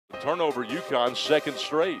turnover, UConn second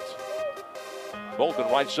straight. Bolton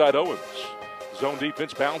right side Owens. Zone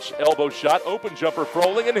defense, bounce, elbow shot, open jumper,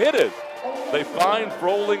 Froling, and hit it. They find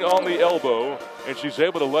Froling on the elbow, and she's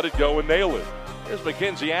able to let it go and nail it. Here's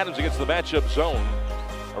Mackenzie Adams against the matchup zone.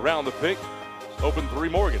 Around the pick, open three,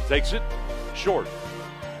 Morgan takes it, short.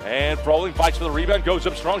 And Froling fights for the rebound, goes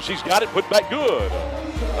up strong. She's got it, put back good.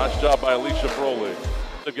 Nice job by Alicia Froling.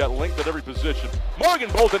 They've got length at every position.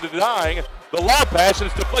 Morgan Bolton denying the lob pass, and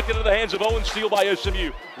it's deflected into the hands of Owen. Steal by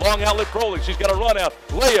SMU. Long outlet Froling. She's got a run out.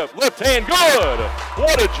 Layup, left hand, good.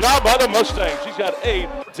 What a job by the Mustangs. She's got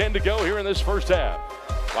 8-10 to go here in this first half.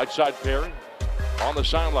 Right side Perry on the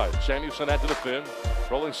sideline. Samuelson had to defend.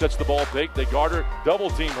 Froling sets the ball big. They guard her,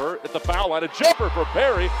 double team her at the foul line. A jumper for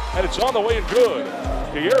Perry, and it's on the way and good.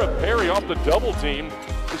 Kiera Perry off the double team.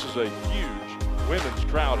 This is a huge women's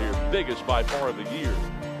crowd here, biggest by far of the year.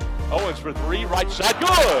 Owens for three, right side,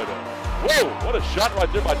 good! Whoa, what a shot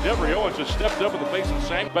right there by Devery Owens. Just stepped up in the face and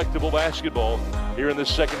sang respectable basketball here in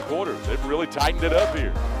this second quarter. They've really tightened it up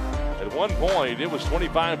here. At one point, it was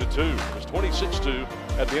 25-2. It was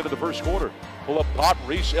 26-2 at the end of the first quarter. Pull up pop,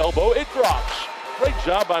 Reese elbow, it drops. Great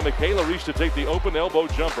job by Michaela Reese to take the open elbow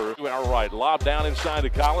jumper. All right, lob down inside to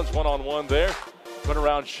Collins, one-on-one there.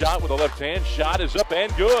 Turnaround shot with the left hand. Shot is up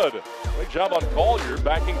and good. Great job on Collier,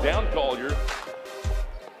 backing down Collier.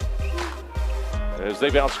 As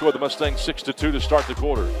they've outscored the Mustangs 6-2 to start the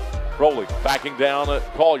quarter. Rolling, backing down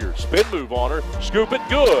Collier. Spin move on her. Scoop it,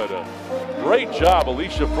 good. Great job,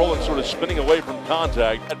 Alicia Froling sort of spinning away from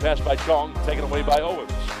contact. That pass by Chong, taken away by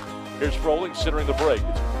Owens. Here's Froling centering the break.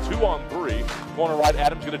 It's 2-on-3. Corner right,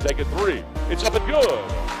 Adams going to take a three. It's up and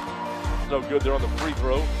good. No good there on the free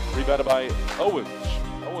throw. Rebounded by Owens.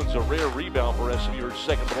 Owens a rare rebound for SMU, her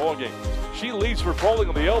second ball game. She leads for Froling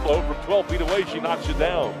on the elbow from 12 feet away. She knocks it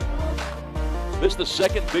down. This is the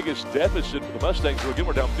second biggest deficit for the Mustangs, who again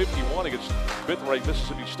were down 51 against fifth-ranked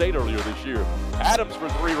Mississippi State earlier this year. Adams for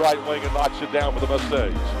three, right wing, and knocks it down for the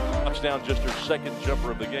Mustangs. Touchdown, just her second jumper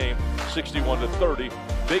of the game, 61-30.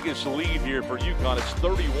 Biggest lead here for UConn. It's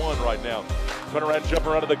 31 right now. Turnaround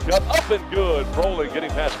jumper out of the cut, up and good. Froling getting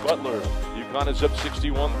past Butler. UConn is up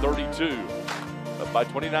 61-32. Up by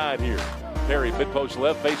 29 here. Perry, mid-post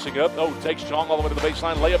left, facing up. Oh, takes Chong all the way to the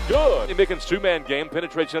baseline. Layup, good. Mickens two-man game,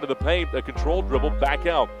 penetrates into the paint. A controlled dribble, back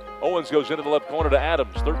out. Owens goes into the left corner to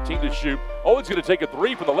Adams. 13 to shoot. Owens going to take a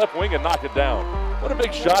three from the left wing and knock it down. What a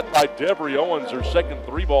big shot by Devery Owens, her second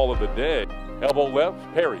three ball of the day. Elbow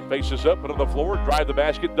left, Perry faces up, put on the floor, drive the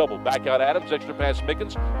basket, double. Back out Adams, extra pass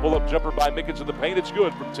Mickens. Pull-up jumper by Mickens in the paint. It's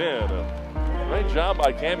good from 10. Great job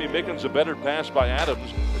by Cammie Mickens. A better pass by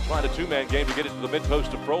Adams. They're trying a two-man game to get it to the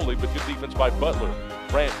mid-post to Froling, but good defense by Butler.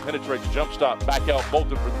 Brandt penetrates, jump stop, back out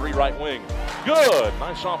Bolton for three, right wing. Good!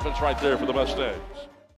 Nice offense right there for the Mustangs.